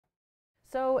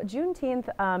So Juneteenth,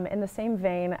 in the same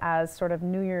vein as sort of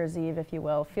New Year's Eve, if you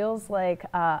will, feels like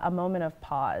a moment of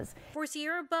pause. For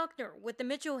Sierra Buckner with the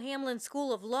Mitchell-Hamlin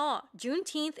School of Law,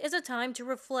 Juneteenth is a time to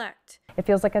reflect. It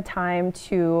feels like a time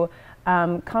to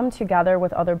come together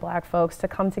with other Black folks, to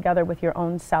come together with your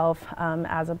own self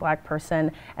as a Black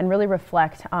person, and really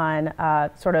reflect on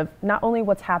sort of not only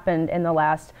what's happened in the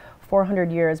last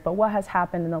 400 years, but what has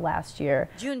happened in the last year.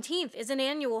 Juneteenth is an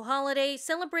annual holiday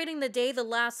celebrating the day the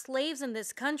last slaves in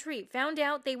this country found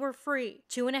out they were free,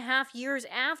 2.5 years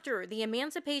after the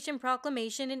Emancipation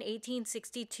Proclamation in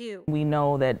 1862. We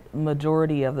know that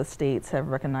majority of the states have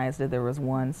recognized that there was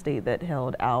one state that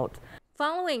held out.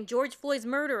 Following George Floyd's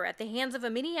murder at the hands of a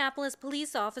Minneapolis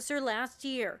police officer last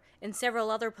year and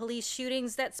several other police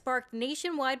shootings that sparked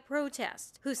nationwide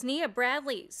protests, Husnia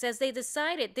Bradley says they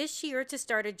decided this year to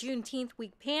start a Juneteenth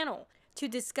week panel to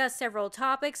discuss several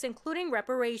topics, including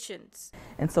reparations.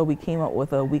 And so we came up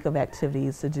with a week of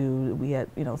activities to do. We had,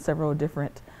 several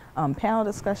different panel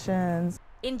discussions.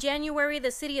 In January, the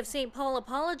city of St. Paul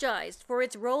apologized for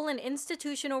its role in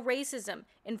institutional racism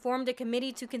and formed a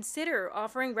committee to consider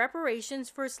offering reparations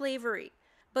for slavery.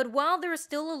 But while there is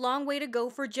still a long way to go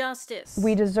for justice,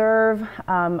 we deserve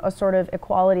a sort of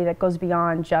equality that goes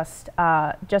beyond just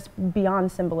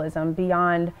beyond symbolism,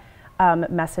 beyond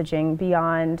messaging,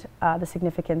 beyond the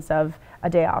significance of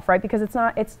a day off, right? Because it's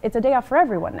a day off for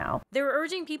everyone now. They're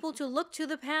urging people to look to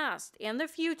the past and the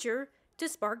future to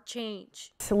spark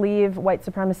change. To leave white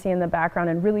supremacy in the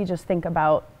background and really just think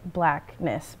about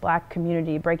Blackness, Black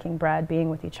community, breaking bread,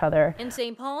 being with each other. In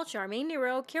St. Paul, Charmaine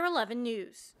Nero, KARE 11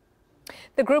 News.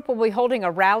 The group will be holding a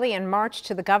rally and march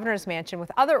to the governor's mansion with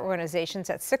other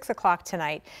organizations at 6 o'clock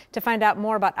tonight. To find out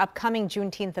more about upcoming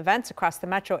Juneteenth events across the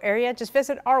metro area, just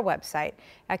visit our website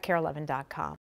at KARE11.com.